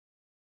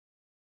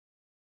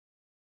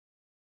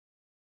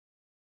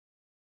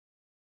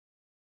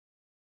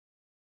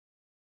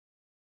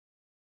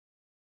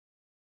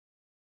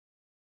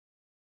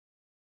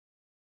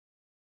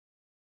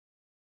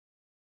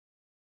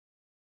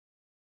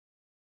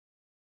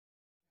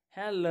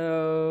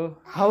Hello.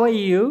 How are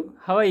you?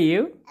 How are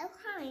you? I'm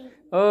fine.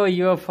 Oh,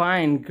 you are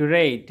fine.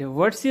 Great.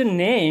 What's your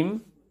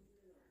name?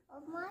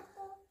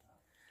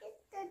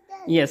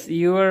 Yes,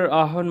 you are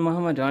Ahun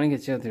Muhammad Anike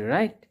Chaudhary,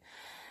 right?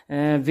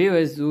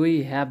 Viewers,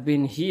 we have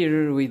been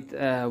here with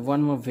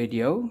one more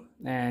video,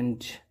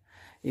 and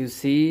you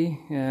see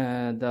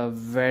the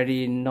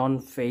very known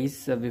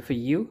face before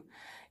you.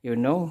 You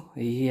know,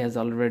 he has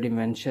already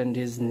mentioned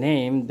his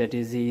name, that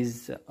is, he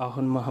is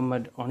Ahun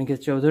Muhammad Anike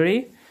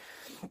Chaudhary.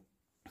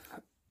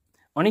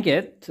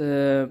 Aniket,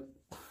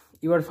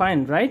 you are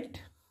fine,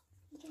 right?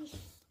 Yes.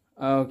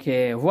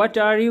 Okay. What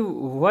are you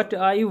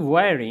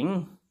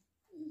wearing?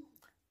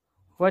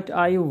 What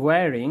are you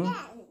wearing?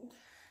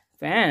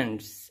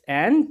 Pants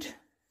and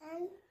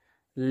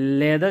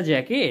leather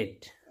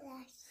jacket.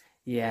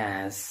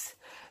 Yes.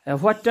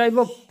 Yes. What type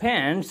of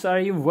pants are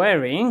you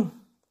wearing?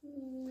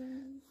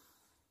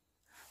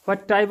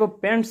 What type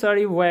of pants are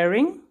you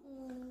wearing?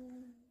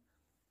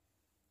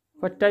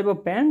 What type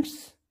of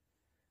pants?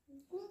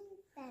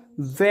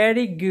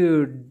 Very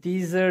good.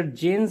 These are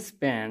jeans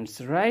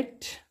pants,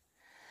 right?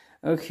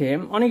 Okay.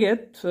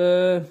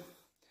 Aniket,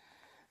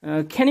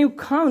 can you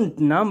count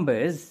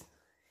numbers?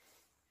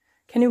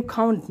 Can you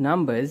count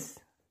numbers?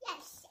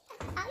 Yes.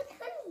 I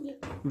can do.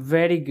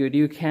 Very good.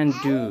 You can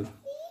do.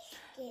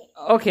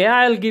 Okay,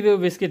 I'll give you a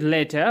biscuit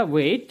later.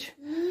 Wait.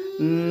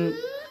 Can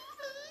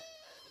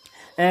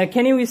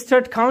you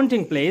start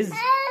counting, please?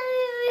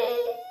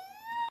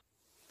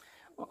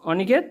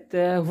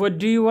 Aniket, what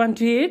do you want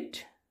to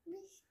eat?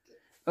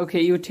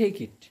 Okay, you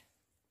take it.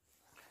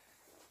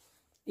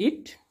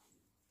 Eat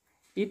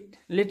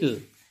little.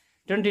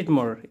 Don't eat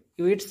more.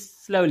 You eat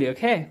slowly,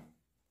 okay?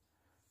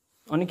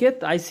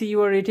 Aniket, I see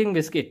you are eating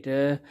biscuit.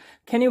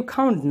 Can you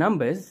count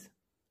numbers?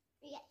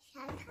 Yes,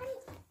 I can.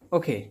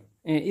 Okay,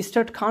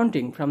 start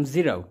counting from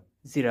 0.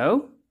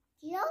 0.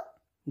 0,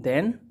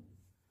 Then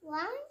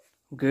 1,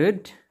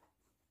 good.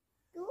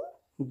 2,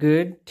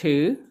 Good.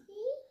 2.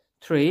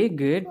 3, 3.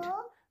 Good.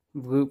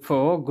 4,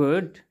 4.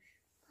 Good.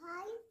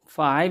 5,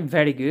 5.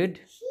 Very good.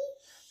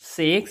 6,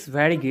 6.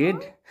 Very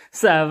good.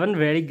 7.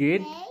 Very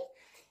good.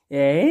 8,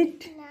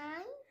 8. 9,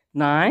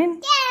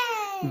 9.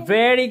 10.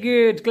 Very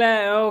good.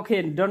 Clap.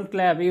 Okay, don't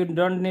clap. You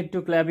don't need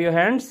to clap your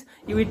hands.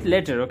 You eat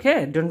later,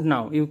 okay? Don't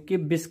now. You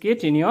keep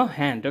biscuit in your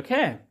hand,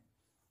 okay?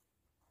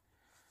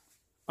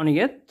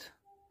 Aniket,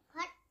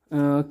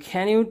 What?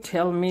 can you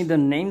tell me the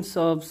names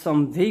of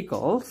some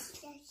vehicles?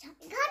 Yes, I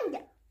can do.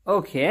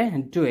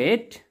 Okay, do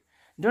it.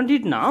 Don't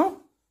eat now.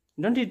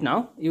 Don't eat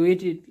now. You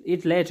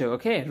eat later,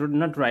 okay?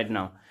 Not right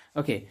now.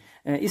 Okay.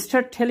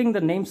 Start telling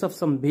the names of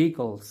some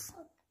vehicles.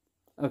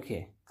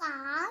 Okay.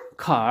 Car,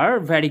 Car.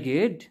 Very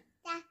good.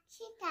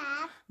 taxi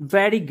cab,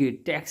 Very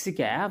good. Taxi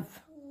cab.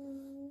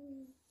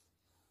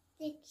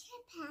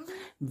 rickshaw van,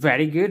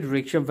 Very good.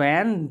 Rickshaw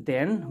van.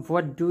 Then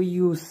what do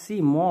you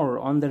see more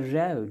on the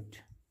road?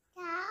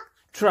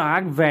 truck,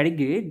 Truck. Very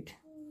good.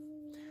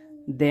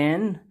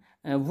 Then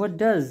what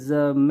does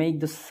make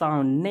the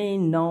sound nee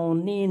no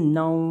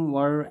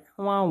or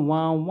wow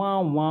wow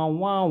wow wow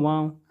wow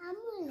wow?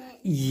 ambulance,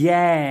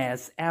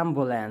 Yes,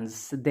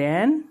 ambulance.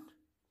 Then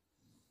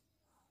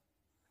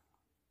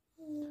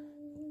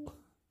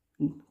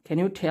can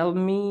you tell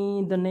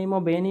me the name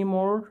of any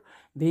more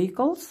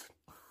vehicles?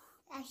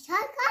 yes,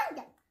 I can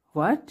do.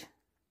 What?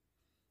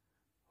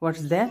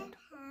 What's that?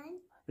 Van,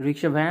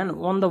 Rickshaw van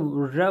on the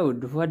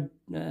road.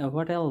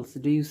 What else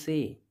do you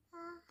say?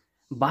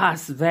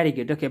 Bus. Very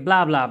good. Okay,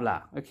 blah blah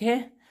blah.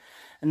 Okay.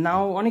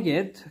 Now,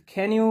 Aniket,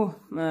 can you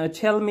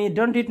tell me?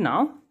 Don't eat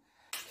now.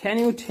 Can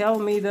you tell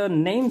me the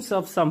names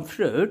of some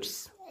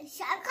fruits? yes,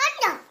 I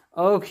can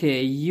do.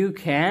 Okay, you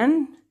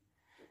can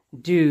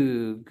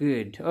do.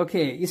 Good.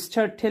 Okay,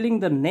 start telling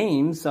the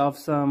names of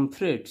some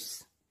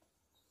fruits.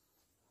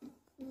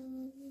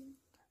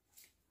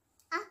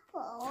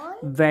 Apple,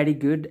 Very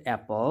good.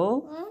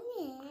 Apple.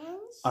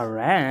 orange,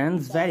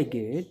 Orange. Very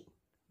good.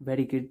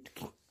 Very good.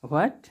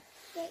 What?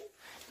 cake,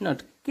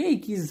 Not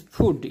cake is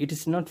food. It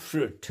is not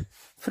fruit.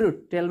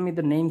 Fruit. Tell me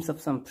the names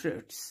of some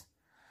fruits.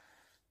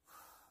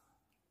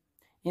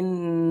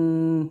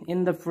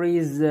 In the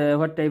freeze,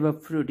 what type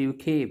of fruit you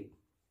keep?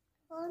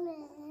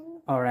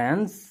 orange,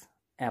 Orange,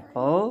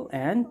 apple,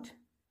 and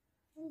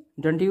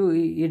don't you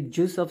eat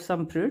juice of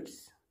some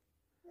fruits?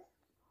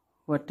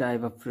 What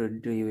type of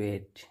fruit do you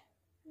eat?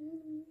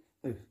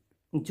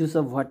 Juice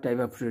of what type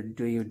of fruit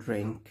do you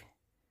drink?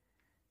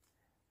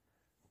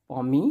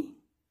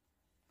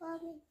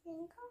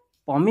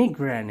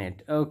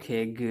 Pomegranate.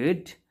 Okay,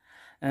 good.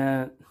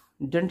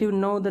 Don't you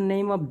know the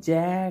name of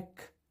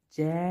Jack?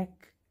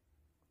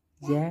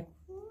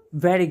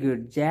 Very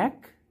good.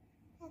 Jack.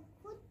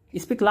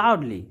 Speak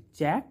loudly.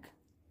 Jack.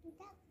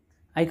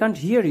 I can't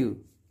hear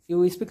you.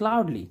 You speak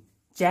loudly.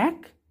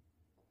 Jack.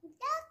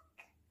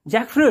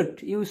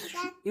 Jackfruit.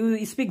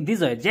 You speak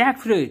this way.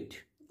 Jackfruit.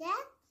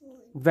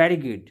 Very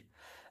good.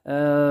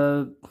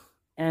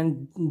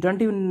 And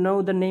don't you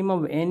know the name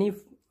of any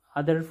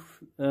other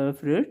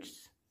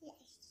fruits? yes,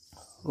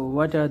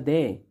 What are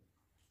they?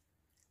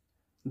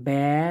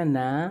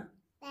 Banana.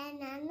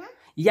 banana,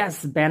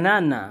 Yes,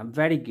 banana.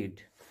 Very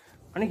good.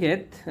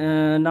 Aniket,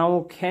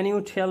 now can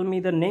you tell me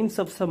the names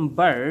of some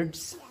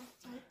birds? Yes,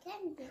 I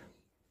can do.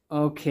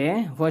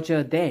 Okay, what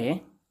are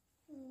they?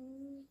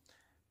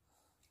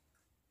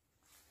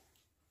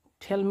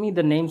 Tell me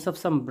the names of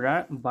some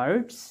birds.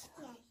 Yes,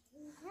 I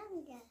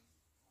can do.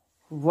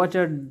 What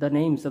are the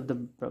names of the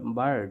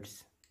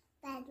birds?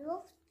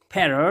 Parrot.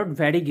 Parrot,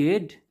 very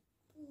good.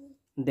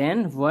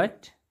 Then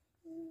what?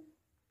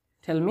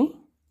 Tell me.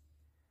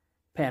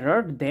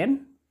 Parrot,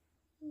 then?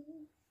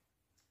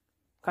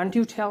 Can't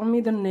you tell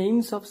me the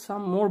names of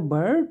some more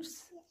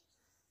birds?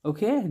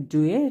 Okay,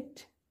 do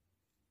it.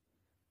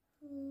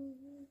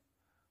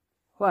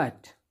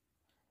 What?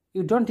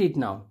 You don't eat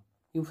now.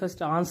 You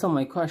first answer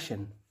my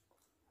question.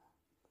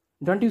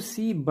 Don't you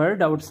see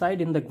bird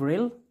outside in the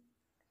grill?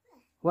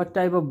 What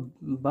type of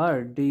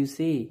bird do you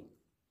see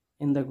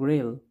in the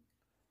grill?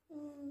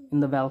 In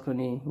the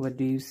balcony, what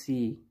do you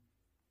see?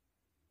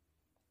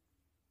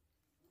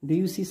 Do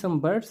you see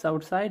some birds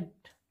outside?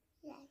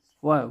 Yes.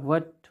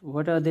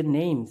 What are their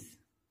names?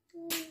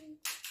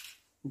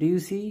 Do you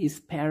see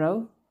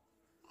sparrow?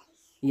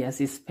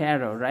 Yes,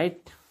 sparrow,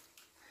 right?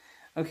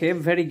 Okay,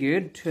 very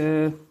good.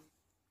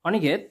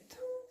 Aniket,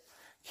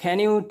 can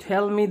you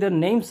tell me the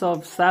names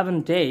of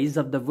 7 days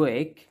of the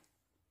week?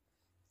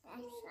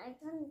 Yes, I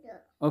can do.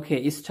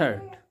 Okay,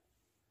 start.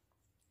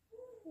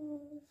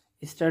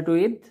 Start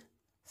with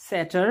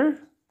Saturday.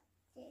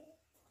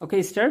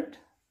 Okay, start.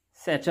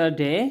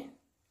 Saturday.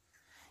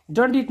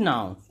 Don't eat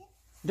now.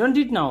 Don't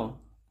eat now.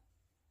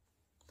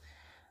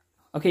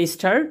 Okay,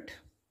 start.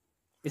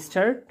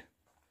 Start.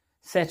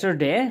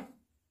 Saturday.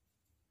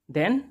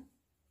 Then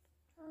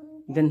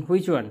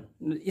which one?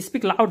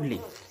 Speak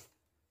loudly.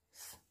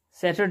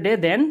 Saturday,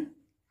 then?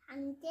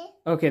 Monday.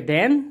 Okay,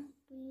 then?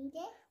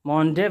 Monday.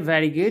 Monday,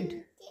 very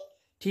good.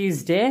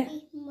 Tuesday.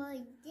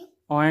 Monday.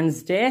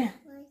 Wednesday.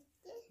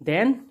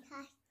 Then?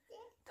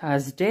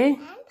 Thursday. And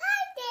Friday.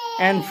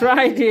 And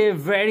Friday,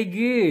 very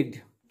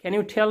good. Can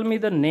you tell me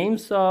the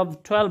names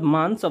of 12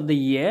 months of the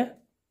year?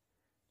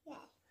 Yes.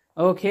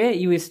 Okay,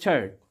 you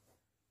start.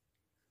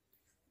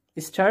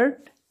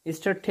 Start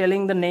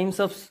telling the names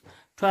of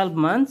 12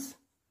 months.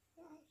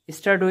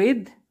 Start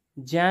with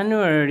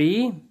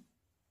January.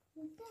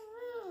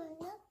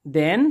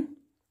 Then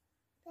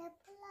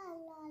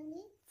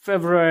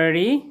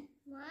February,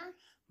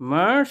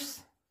 March,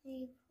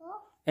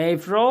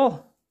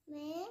 April,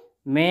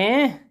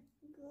 May,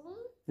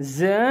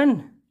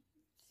 June,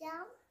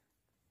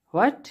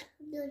 what?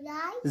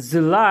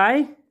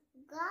 July,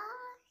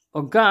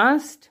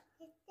 August,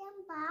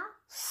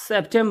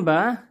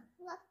 September,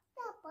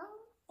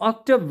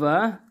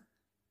 October,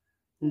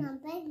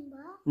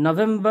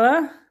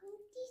 November,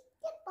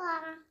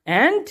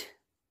 and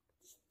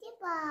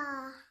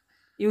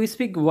you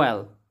speak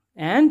well.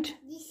 And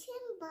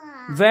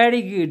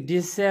very good,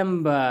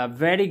 December.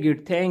 Very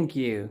good, thank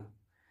you.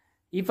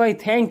 If I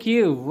thank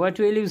you, what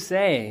will you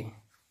say?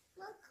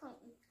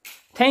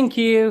 Thank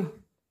you.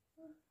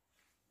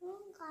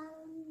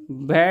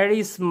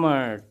 Very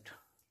smart.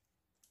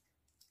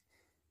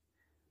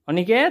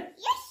 Aniket?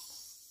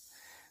 Yes.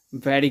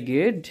 Very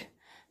good.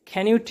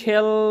 Can you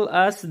tell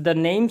us the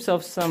names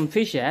of some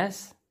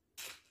fishes?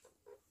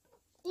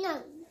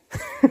 No.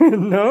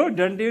 No,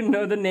 don't you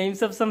know the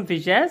names of some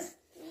fishes?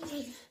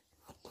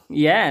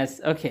 Yes,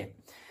 okay.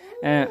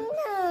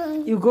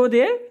 No. You go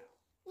there?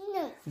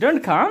 No.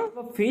 Don't come.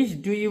 What fish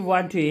do you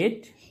want to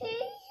eat?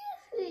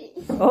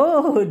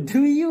 Oh,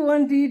 do you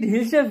want to eat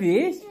Hilsha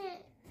fish?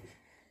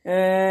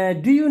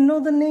 Do you know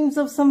the names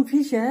of some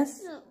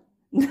fishes? No.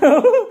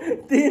 No?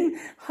 Then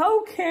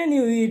how can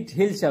you eat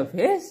Hilsha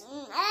fish?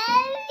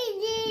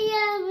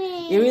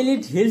 You will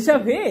eat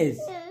Hilsha fish?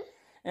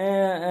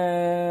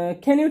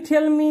 Can you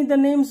tell me the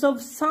names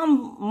of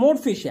some more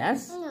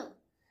fishes? No.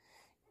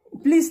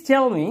 Please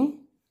tell me.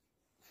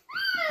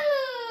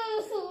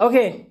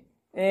 Okay,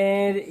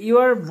 you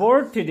are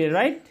bored today,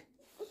 right?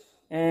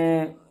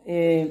 You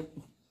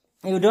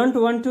don't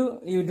want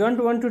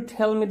to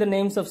tell me the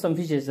names of some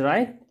fishes,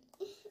 right?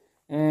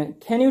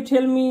 Can you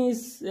tell me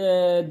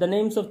the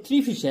names of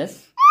 3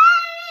 fishes?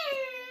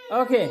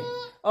 Okay.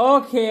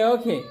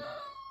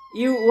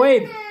 You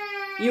wave.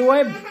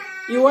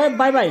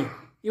 Bye-bye.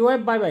 You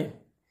wave bye-bye. Bye-bye.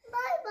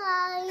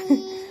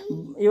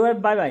 You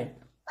wave bye-bye. Bye-bye.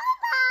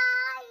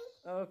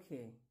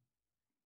 Okay.